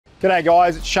G'day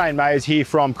guys, it's Shane Mayers here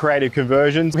from Creative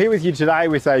Conversions. I'm here with you today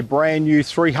with a brand new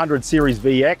 300 Series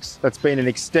VX that's been an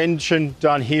extension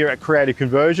done here at Creative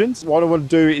Conversions. What I want to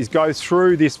do is go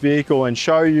through this vehicle and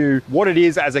show you what it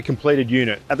is as a completed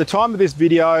unit. At the time of this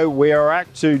video, we are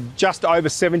up to just over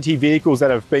 70 vehicles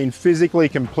that have been physically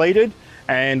completed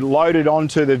and loaded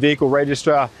onto the vehicle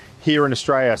register here in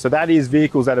Australia. So that is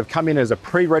vehicles that have come in as a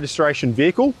pre-registration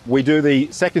vehicle. We do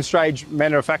the second stage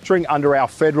manufacturing under our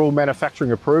federal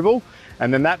manufacturing approval,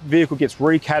 and then that vehicle gets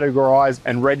recategorized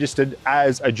and registered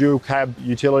as a dual cab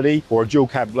utility or a dual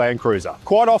cab Landcruiser.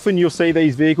 Quite often you'll see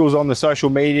these vehicles on the social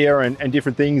media and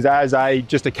different things as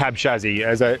just a cab chassis,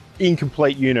 as an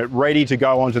incomplete unit ready to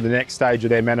go on to the next stage of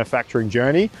their manufacturing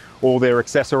journey or their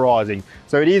accessorizing.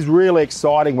 So it is really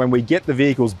exciting when we get the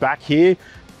vehicles back here,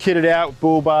 kitted out,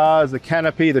 bull bars, the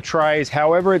canopy, the trays,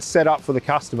 however it's set up for the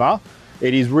customer.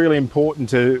 It is really important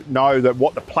to know that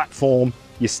what the platform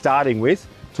you're starting with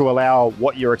to allow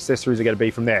what your accessories are going to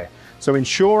be from there. So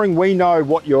ensuring we know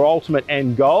what your ultimate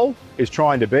end goal is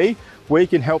trying to be, we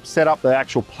can help set up the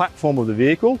actual platform of the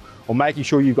vehicle, or making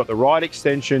sure you've got the right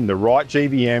extension, the right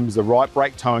GVMs, the right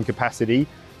brake towing capacity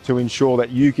to ensure that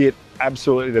you get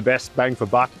absolutely the best bang for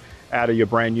buck out of your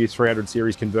brand new 300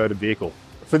 Series converted vehicle.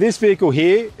 For this vehicle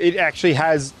here, it actually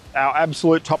has our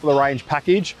absolute top of the range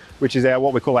package, which is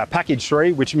what we call our package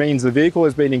 3, which means the vehicle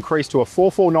has been increased to a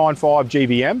 4495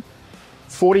 GVM,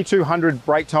 4200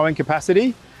 brake towing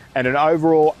capacity, and an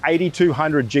overall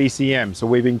 8200 GCM. So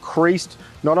we've increased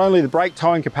not only the brake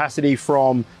towing capacity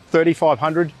from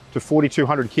 3500 to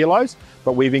 4200 kilos,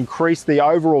 but we've increased the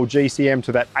overall GCM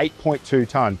to that 8.2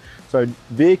 ton. So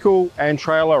vehicle and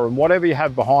trailer and whatever you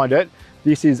have behind it,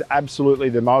 this is absolutely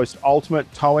the most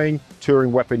ultimate towing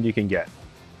touring weapon you can get.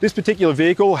 This particular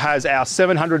vehicle has our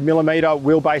 700mm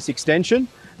wheelbase extension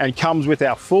and comes with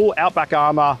our full Outback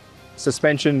Armour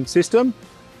suspension system,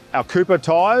 our Cooper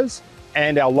tyres,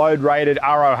 and our load-rated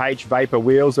ROH Vapor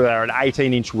wheels that are an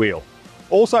 18-inch wheel.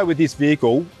 Also with this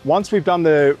vehicle, once we've done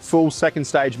the full second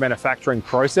stage manufacturing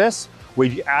process,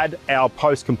 we add our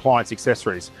post-compliance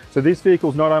accessories. So this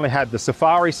vehicle's not only had the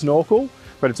Safari snorkel,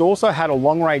 but it's also had a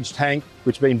long-range tank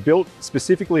which has been built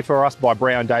specifically for us by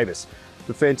Brown Davis.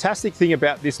 The fantastic thing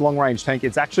about this long-range tank,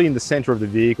 it's actually in the center of the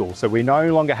vehicle, so we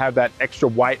no longer have that extra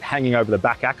weight hanging over the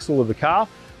back axle of the car,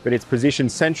 but it's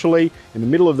positioned centrally in the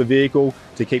middle of the vehicle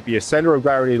to keep your center of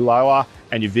gravity lower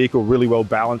and your vehicle really well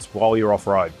balanced while you're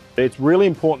off-road. It's really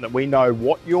important that we know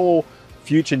what your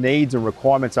future needs and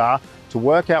requirements are to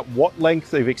work out what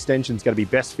length of extension is going to be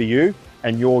best for you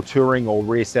and your touring or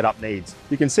rear setup needs.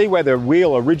 You can see where the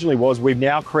wheel originally was, we've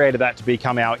now created that to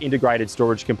become our integrated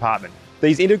storage compartment.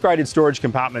 These integrated storage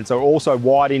compartments are also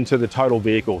wide into the total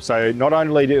vehicle. So not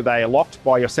only do they are locked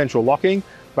by your central locking,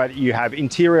 but you have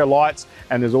interior lights,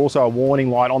 and there's also a warning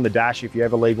light on the dash. If you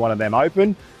ever leave one of them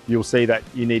open, you'll see that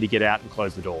you need to get out and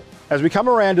close the door. As we come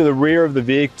around to the rear of the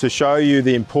vehicle to show you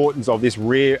the importance of this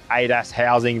rear ADAS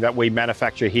housing that we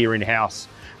manufacture here in-house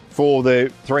for the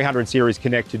 300 Series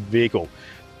connected vehicle.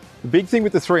 The big thing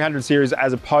with the 300 Series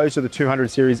as opposed to the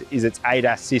 200 Series is its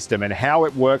ADAS system and how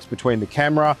it works between the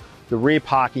camera, the rear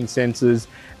parking sensors,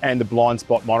 and the blind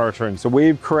spot monitoring. So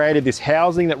we've created this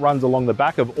housing that runs along the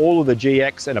back of all of the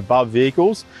GX and above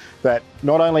vehicles that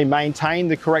not only maintain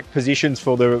the correct positions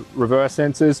for the reverse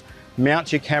sensors,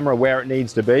 mount your camera where it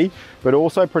needs to be, but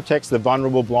also protects the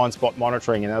vulnerable blind spot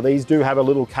monitoring. And now these do have a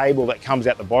little cable that comes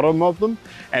out the bottom of them,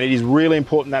 and it is really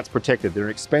important that's protected. They're an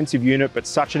expensive unit, but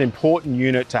such an important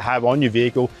unit to have on your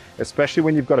vehicle, especially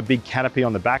when you've got a big canopy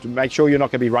on the back. Make sure you're not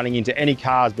going to be running into any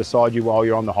cars beside you while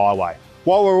you're on the highway.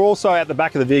 While we're also at the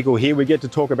back of the vehicle here, we get to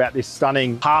talk about this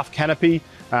stunning half canopy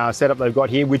setup they've got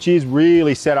here, which is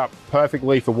really set up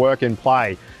perfectly for work and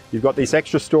play. You've got this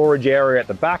extra storage area at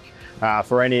the back,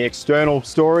 for any external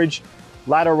storage,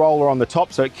 ladder roller on the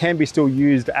top, so it can be still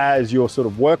used as your sort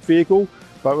of work vehicle.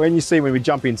 But when we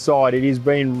jump inside, it has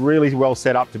been really well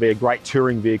set up to be a great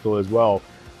touring vehicle as well.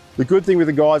 The good thing with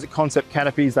the guys at Concept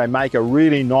Canopies, they make a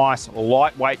really nice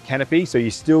lightweight canopy, so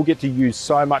you still get to use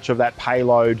so much of that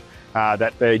payload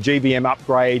that the GVM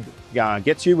upgrade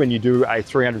gets you when you do a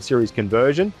 300 Series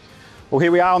conversion. Well,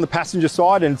 here we are on the passenger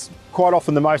side, and it's quite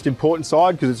often the most important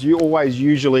side because it's always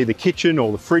usually the kitchen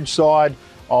or the fridge side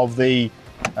of the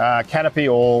canopy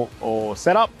or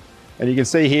setup. And you can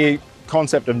see here,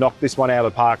 Concept have knocked this one out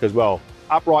of the park as well.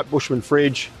 Upright Bushman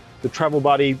fridge, the Travel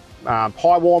Buddy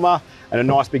pie warmer, and a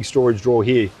nice big storage drawer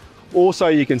here. Also,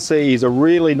 you can see is a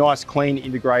really nice clean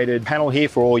integrated panel here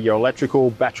for all your electrical,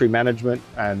 battery management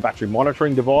and battery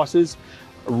monitoring devices.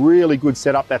 A really good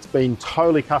setup that's been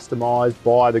totally customized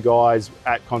by the guys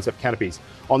at Concept Canopies.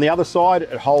 On the other side,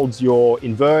 it holds your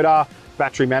inverter,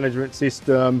 battery management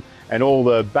system and all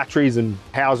the batteries and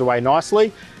powers away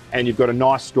nicely. And you've got a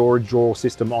nice storage drawer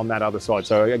system on that other side.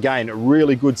 So again, a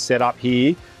really good setup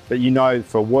here that you know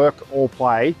for work or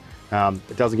play,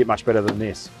 it doesn't get much better than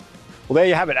this. Well, there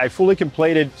you have it, a fully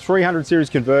completed 300 series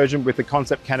conversion with the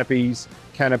Concept Canopies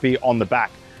canopy on the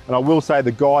back. And I will say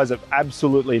the guys have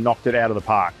absolutely knocked it out of the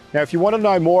park. Now, if you want to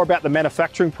know more about the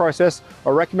manufacturing process, I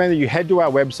recommend that you head to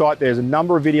our website. There's a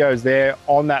number of videos there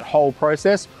on that whole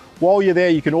process. While you're there,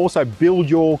 you can also build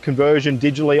your conversion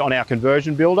digitally on our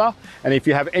conversion builder. And if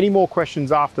you have any more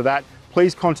questions after that,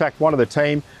 please contact one of the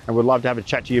team and we'd love to have a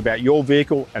chat to you about your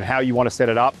vehicle and how you want to set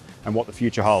it up and what the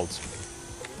future holds.